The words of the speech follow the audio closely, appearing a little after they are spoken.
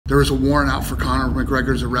There was a warrant out for Conor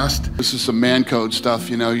McGregor's arrest. This is some man code stuff,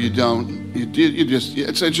 you know.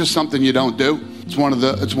 It's just something you don't do. It's one of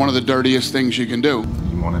the dirtiest things you can do.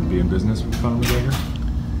 You want to be in business with Conor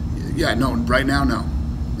McGregor? Yeah, no. Right now, no.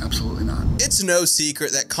 Absolutely not. It's no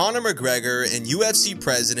secret that Conor McGregor and UFC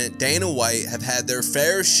President Dana White have had their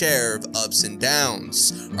fair share of ups and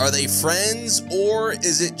downs. Are they friends, or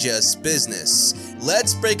is it just business?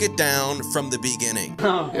 Let's break it down from the beginning. You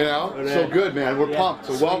know, so good, man. We're pumped.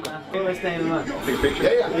 So welcome.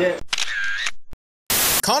 Yeah.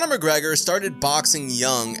 Conor McGregor started boxing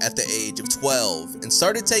young at the age of 12 and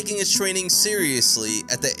started taking his training seriously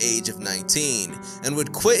at the age of 19 and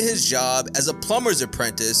would quit his job as a plumber's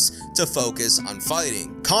apprentice to focus on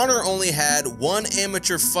fighting. Conor only had one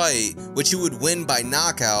amateur fight, which he would win by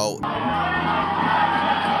knockout.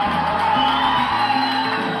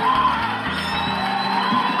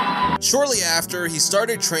 Shortly after, he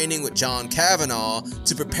started training with John Kavanagh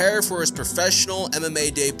to prepare for his professional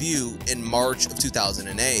MMA debut in March of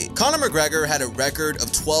 2008. Conor McGregor had a record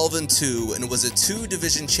of 12-2 and was a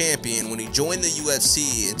 2-division champion when he joined the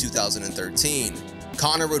UFC in 2013.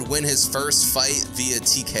 Conor would win his first fight via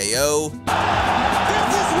TKO. This is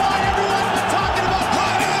why everyone's been talking about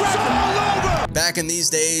Conor. It's all over. Back in these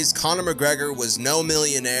days, Conor McGregor was no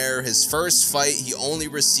millionaire. His first fight, he only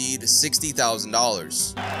received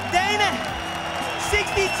 $60,000. Dana,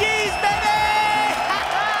 60 G's, baby!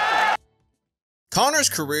 Conor's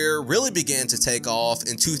career really began to take off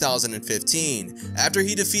in 2015 after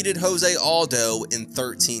he defeated Jose Aldo in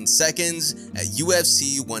 13 seconds at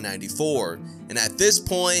UFC 194. And at this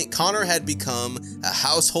point, Conor had become a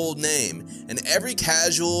household name, and every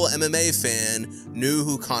casual MMA fan knew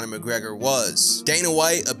who Conor McGregor was. Dana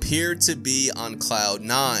White appeared to be on cloud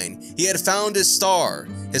 9. He had found his star,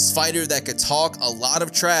 his fighter that could talk a lot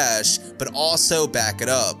of trash, but also back it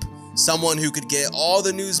up. Someone who could get all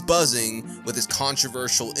the news buzzing with his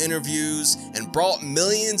controversial interviews and brought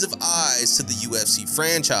millions of eyes to the UFC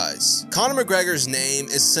franchise. Conor McGregor's name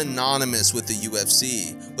is synonymous with the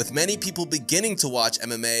UFC, with many people beginning to watch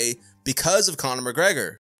MMA because of Conor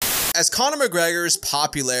McGregor. As Conor McGregor's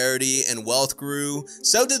popularity and wealth grew,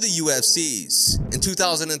 so did the UFC's. In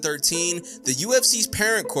 2013, the UFC's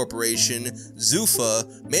parent corporation,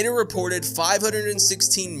 Zuffa, made a reported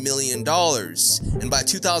 $516 million, and by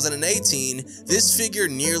 2018, this figure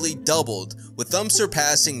nearly doubled, with them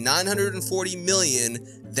surpassing $940 million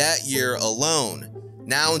that year alone.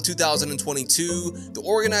 Now in 2022, the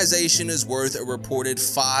organization is worth a reported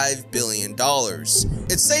 $5 billion.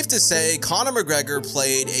 It's safe to say Conor McGregor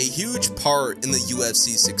played a huge part in the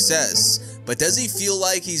UFC's success, but does he feel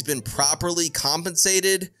like he's been properly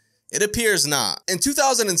compensated? It appears not. In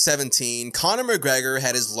 2017, Conor McGregor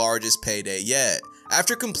had his largest payday yet,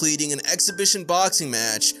 after completing an exhibition boxing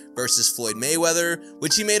match versus Floyd Mayweather,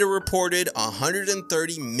 which he made a reported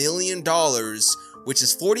 $130 million, which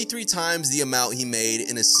is 43 times the amount he made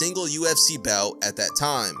in a single UFC bout at that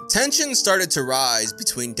time. Tensions started to rise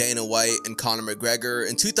between Dana White and Conor McGregor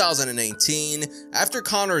in 2018 after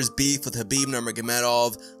Conor's beef with Khabib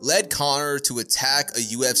Nurmagomedov led Conor to attack a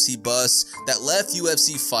UFC bus that left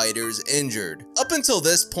UFC fighters injured. Up until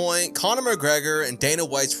this point, Conor McGregor and Dana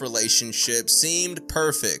White's relationship seemed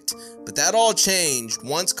perfect, but that all changed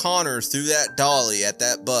once Conor threw that dolly at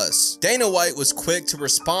that bus. Dana White was quick to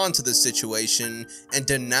respond to the situation and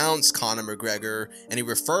denounced Conor McGregor, and he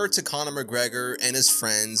referred to Conor McGregor and his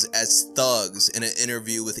friends as thugs in an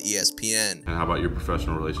interview with ESPN. And how about your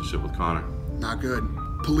professional relationship with Conor? Not good.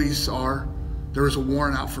 Police are. There was a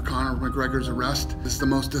warrant out for Conor McGregor's arrest. It's the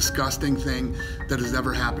most disgusting thing that has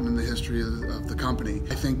ever happened in the history of the company.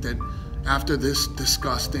 I think that after this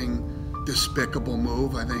disgusting, despicable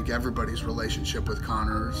move, I think everybody's relationship with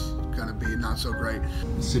Conor is going to be not so great.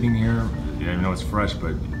 Sitting here, yeah, I know it's fresh,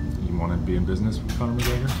 but you want to be in business with Conor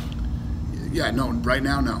McGregor? Yeah, no, right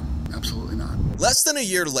now, no. Absolutely not. Less than a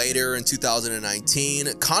year later, in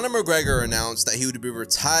 2019, Conor McGregor announced that he would be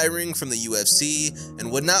retiring from the UFC and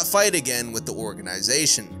would not fight again with the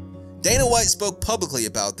organization. Dana White spoke publicly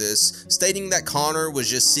about this, stating that Conor was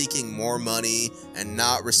just seeking more money and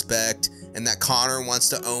not respect, and that Conor wants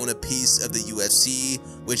to own a piece of the UFC,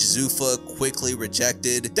 which Zuffa quickly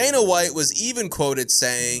rejected. Dana White was even quoted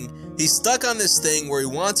saying, "He's stuck on this thing where he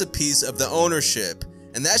wants a piece of the ownership,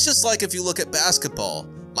 and that's just like if you look at basketball.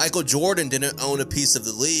 Michael Jordan didn't own a piece of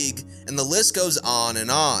the league, and the list goes on and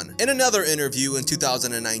on." In another interview in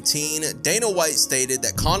 2019, Dana White stated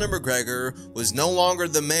that Conor McGregor was no longer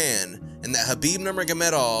the man, and that Khabib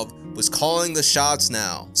Nurmagomedov was calling the shots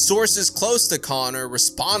now. Sources close to Conor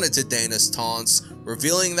responded to Dana's taunts,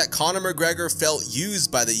 revealing that Conor McGregor felt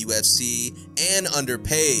used by the UFC and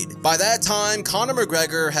underpaid. By that time, Conor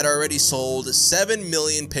McGregor had already sold 7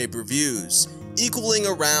 million pay-per-views, equaling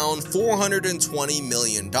around $420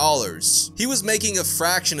 million. He was making a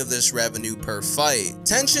fraction of this revenue per fight.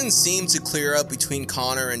 Tensions seemed to clear up between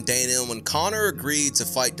Conor and Dana when Conor agreed to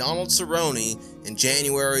fight Donald Cerrone in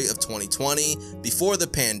January of 2020 before the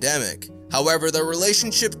pandemic. However, their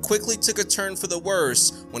relationship quickly took a turn for the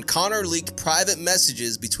worse when Conor leaked private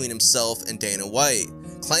messages between himself and Dana White,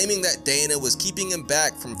 claiming that Dana was keeping him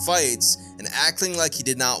back from fights and acting like he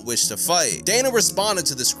did not wish to fight. Dana responded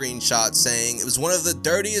to the screenshot saying it was one of the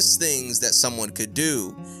dirtiest things that someone could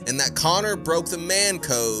do, and that Conor broke the man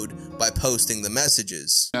code by posting the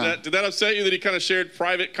messages. Did that upset you that he kind of shared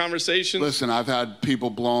private conversations? Listen, I've had people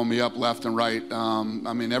blowing me up left and right.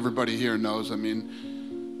 I mean, everybody here knows. I mean,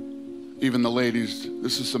 even the ladies,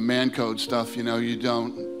 this is some man code stuff, you know,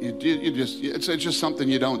 it's just something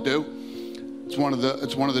you don't do. It's one of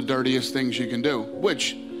the dirtiest things you can do,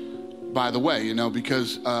 which, by the way, you know,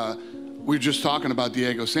 because we were just talking about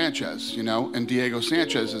Diego Sanchez, you know, and Diego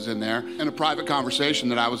Sanchez is in there in a private conversation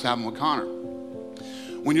that I was having with Conor.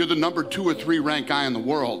 When you're the number 2 or 3 ranked guy in the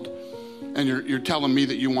world and you're telling me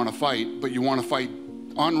that you want to fight, but you want to fight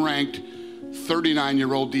unranked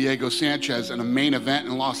 39-year-old Diego Sanchez in a main event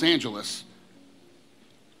in Los Angeles,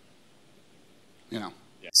 you know.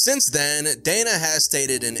 Since then, Dana has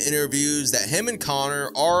stated in interviews that him and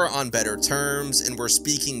Conor are on better terms and were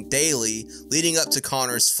speaking daily leading up to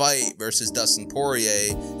Conor's fight versus Dustin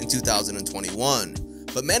Poirier in 2021.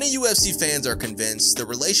 But many UFC fans are convinced the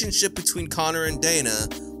relationship between Conor and Dana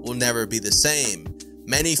will never be the same.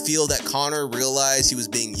 Many feel that Conor realized he was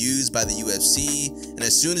being used by the UFC, and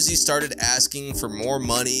as soon as he started asking for more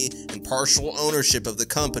money and partial ownership of the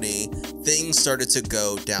company, things started to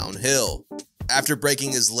go downhill. After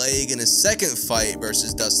breaking his leg in his second fight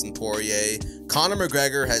versus Dustin Poirier, Conor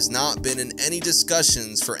McGregor has not been in any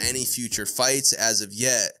discussions for any future fights as of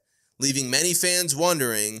yet, leaving many fans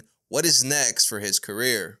wondering what is next for his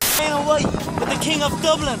career. Dana White with the King of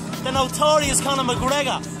Dublin, the notorious Conor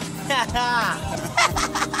McGregor.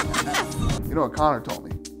 You know what Conor told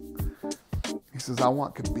me? He says, I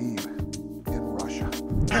want Khabib in Russia.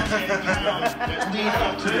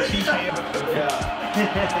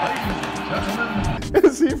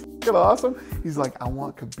 Is he f***ing awesome? He's like, I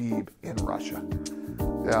want Khabib in Russia.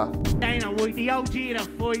 Yeah. Dana White, the OG of the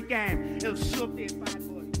fight game. He'll shove this bad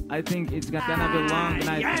boy. I think it's gonna be a long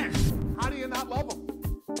night. Yes! How do you not love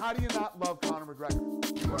him? How do you not love Conor McGregor?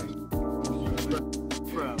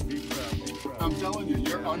 Bro. I'm telling you,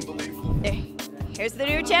 you're unbelievable. Here's the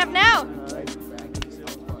new champ now.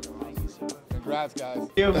 Congrats, guys.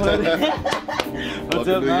 What's Welcome up,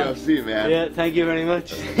 to the man? UFC, man. Yeah, thank you very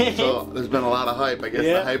much. So there's been a lot of hype. I guess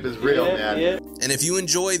the hype is real, man. And if you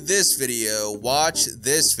enjoyed this video, watch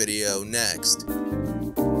this video next.